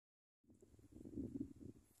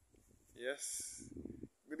Yes,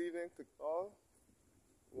 good evening to all.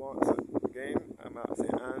 Once again, I'm at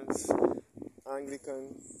St. Anne's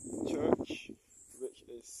Anglican Church, which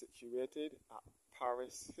is situated at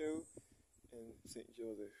Paris Hill in St.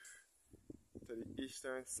 Joseph, to the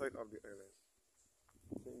eastern side of the island.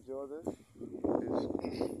 St. Joseph is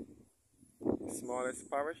the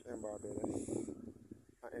smallest parish in Barbados,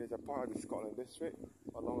 and it is a part of the Scotland district,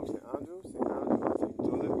 along with St. Andrews. St. Andrews and St.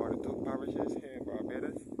 Joseph are the two parishes here in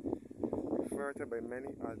Barbados, referred to by many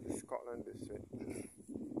as the Scotland district.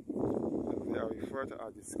 They are referred to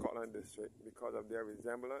as the Scotland district because of their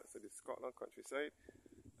resemblance to the Scotland countryside,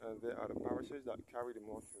 and they are the parishes that carry the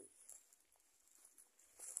most hills.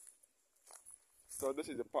 So this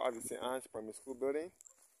is the part of the St. Anne's Primary School building,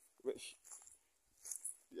 which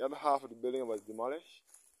the other half of the building was demolished.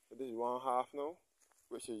 So this is one half now,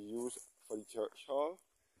 which is used for the church hall.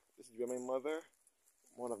 This is where my mother,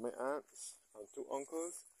 one of my aunts, and two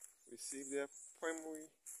uncles received their primary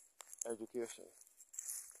education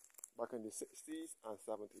back in the 60s and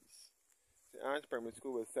 70s. St. Anne's Primary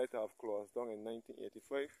School was said to have closed down in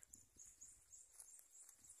 1985.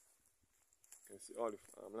 You can see all the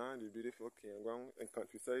farmland, the beautiful campground and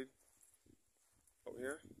countryside out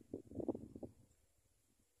here.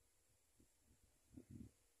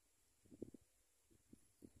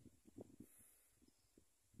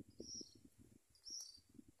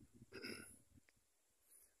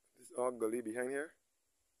 This is all gully behind here.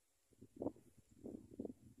 You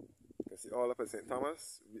can see all up at St.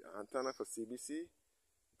 Thomas, the antenna for CBC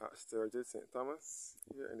at Sturgis St. Thomas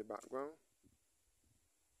here in the background.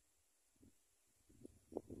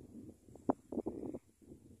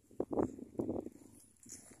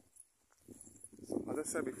 So as I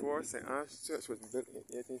said before, St. Anne's Church was built in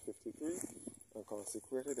 1853 and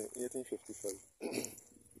consecrated in 1855.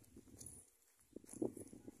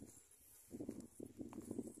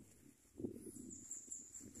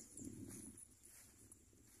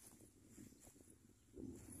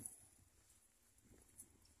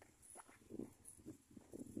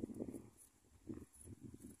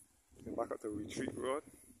 Back up to Retreat Road.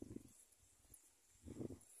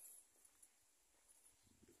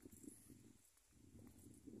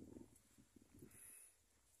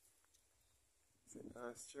 St.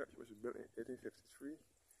 Anne's Church, which was built in 1853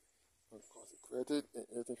 and consecrated in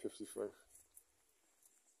 1855.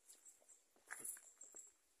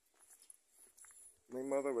 My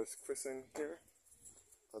mother was christened here,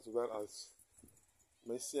 as well as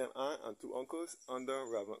my C and aunt and two uncles under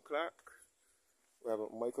Reverend Clark.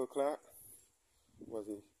 Reverend Michael Clark was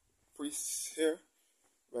a priest here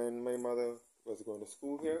when my mother was going to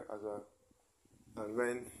school here as well. And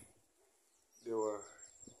when they were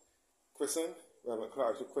christened, Reverend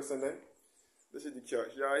Clark was christened them. This is the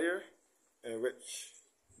churchyard here in which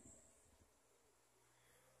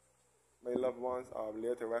my loved ones are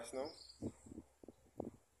laid to rest now.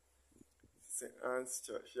 St. Anne's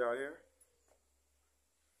churchyard here.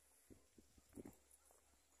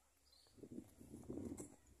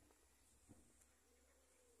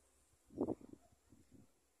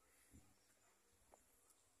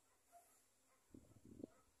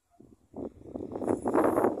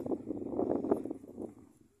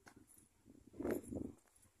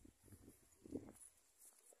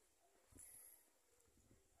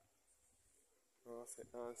 St.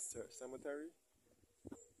 Anne's Church Cemetery.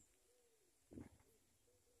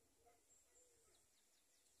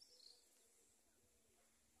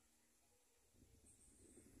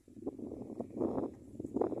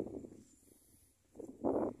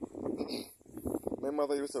 My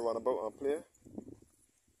mother used to run about and play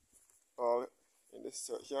all in this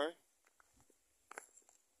churchyard.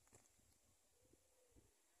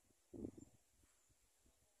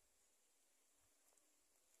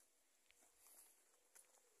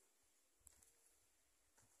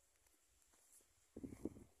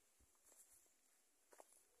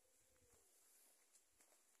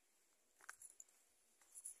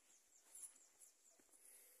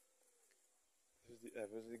 This is the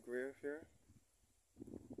Eversley grave here.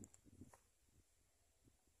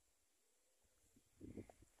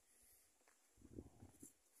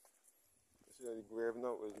 This is the grave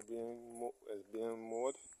now is being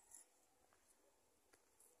mowed.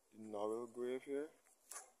 The Norwell grave here.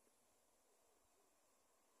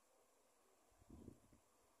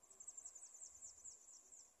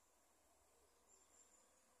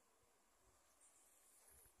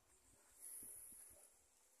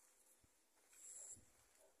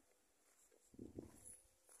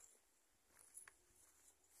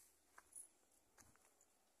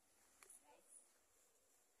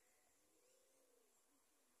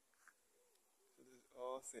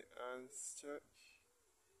 St. Anne's Church.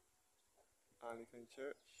 Anglican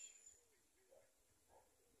Church.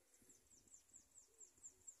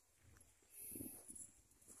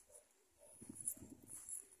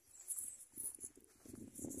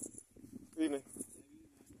 Good evening. This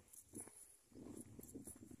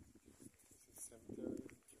is cemetery,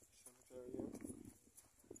 church cemetery here.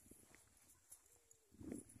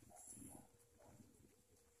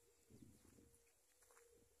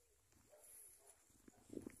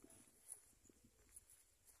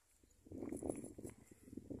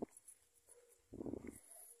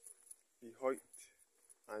 The Hoyt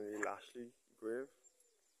and the Lashley grave.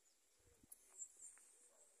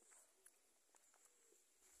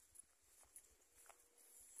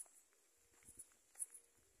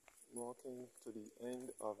 Walking to the end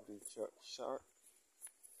of the church yard.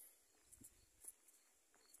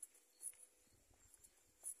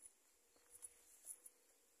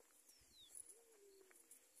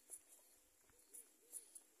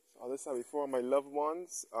 So as I said before, my loved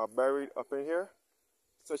ones are buried up in here,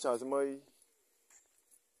 such as you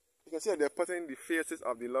can see that they're putting the faces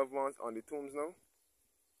of the loved ones on the tombs now.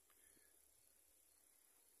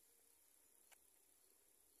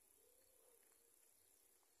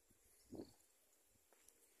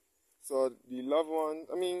 So the loved ones,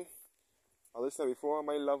 as I said before,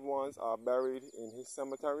 my loved ones are buried in his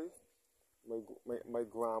cemetery. My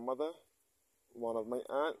grandmother, one of my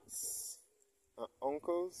aunts and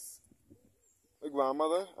uncles, my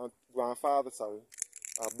grandmother and grandfather,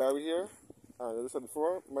 are buried here. And as I said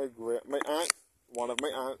before, my aunt, one of my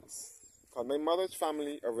aunts, because my mother's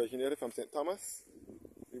family originated from St. Thomas.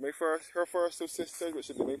 Her first two sisters, which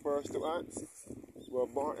should be my first two aunts, were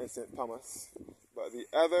born in St. Thomas. But the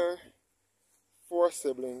other four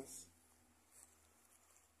siblings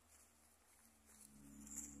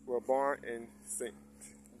were born in St.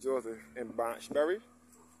 Joseph in Branchbury.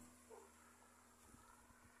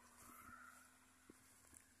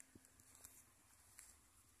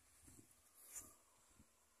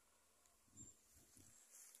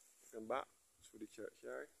 Looking back to the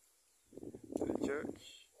churchyard, to the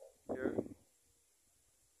church here,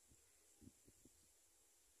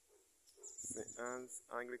 St. Anne's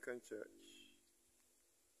Anglican Church.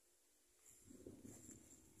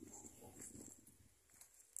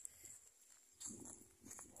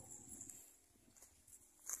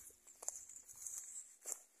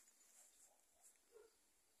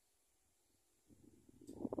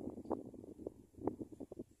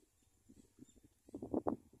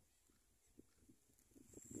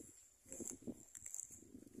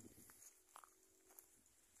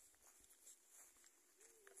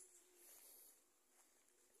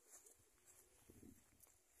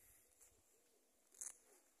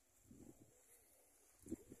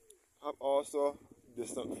 I have also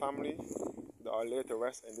distant family that are laid to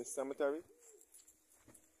rest in this cemetery.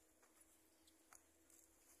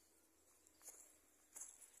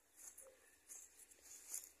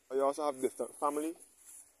 I also have distant family. You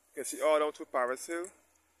can see all down to Paris Hill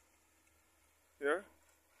here.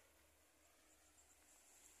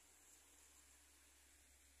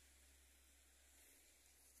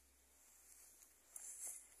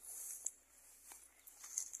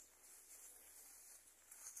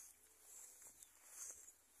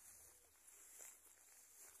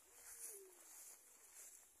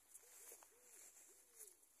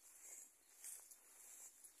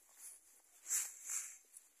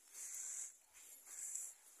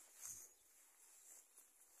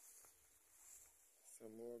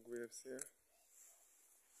 Some more graves here.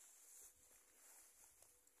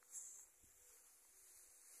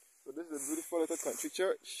 So this is a beautiful little country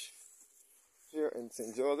church here in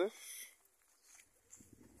St. Joseph.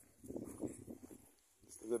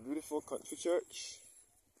 This is a beautiful country church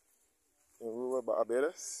in rural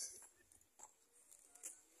Barbados.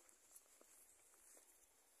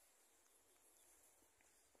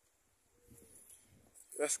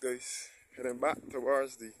 Yes guys, heading back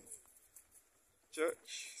towards the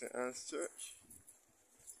church, St. Anne's Church.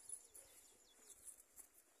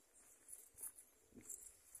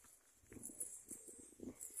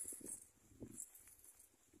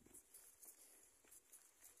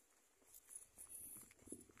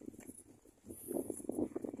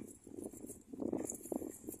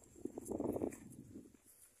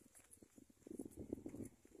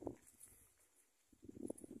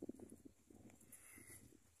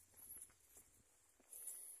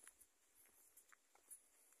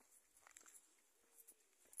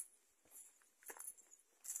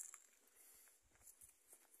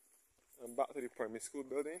 And back to the primary school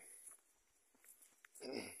building.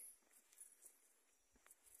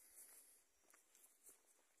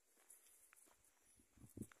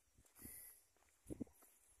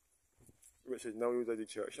 which is now used as the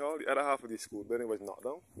church hall. The other half of the school building was knocked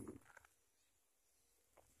down.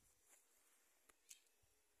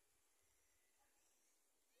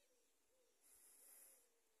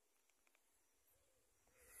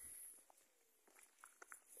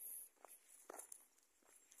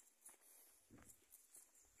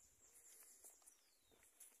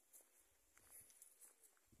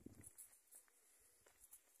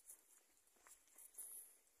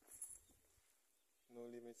 No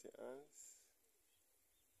limit to ants.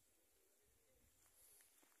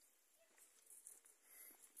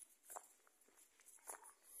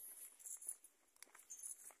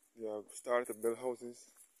 They have started to build houses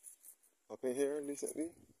up in here recently.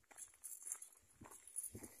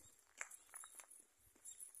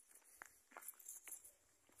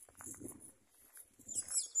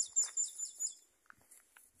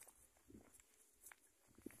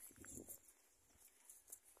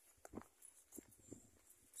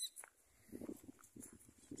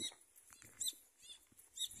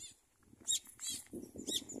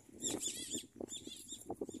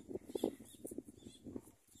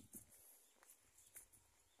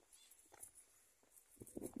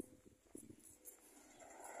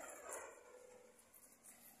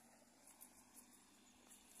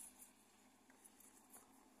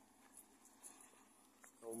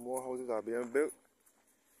 More houses are being built.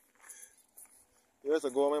 Years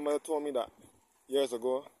ago, my mother told me that years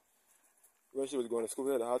ago, when she was going to school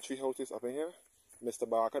here, they had 3 houses up in here. Mr.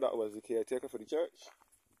 Barker, that was the caretaker for the church,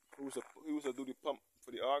 who used to do the pump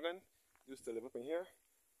for the organ, used to live up in here,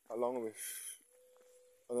 along with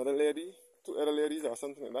another lady, 2 other ladies or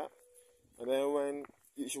something like that. And then when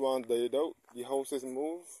each one died out, the houses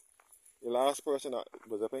moved. The last person that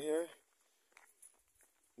was up in here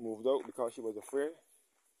moved out because she was afraid.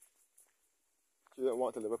 She didn't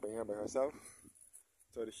want to live up in here by herself,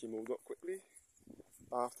 so she moved out quickly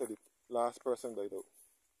after the last person died out.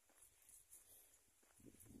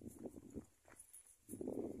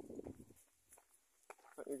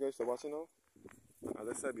 Thank you guys for watching now. As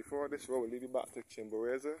I said before, this road will lead you back to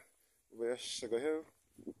Chimborazo, via Sugar Hill,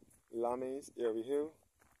 Lammies, Erie Hill,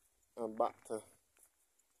 and back to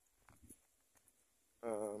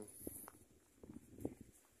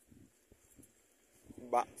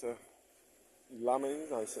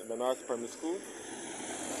Lammies and St. Bernard's Primary School.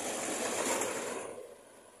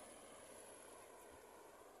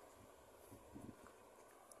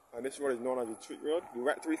 And this road is known as the Treat Road. The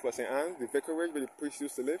rectory for St. Anne's, the vicarage where the priest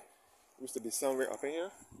used to live, used to be somewhere up in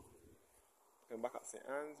here. Come back at St.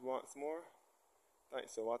 Anne's once more.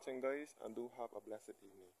 Thanks for watching, guys, and do have a blessed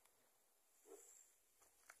evening.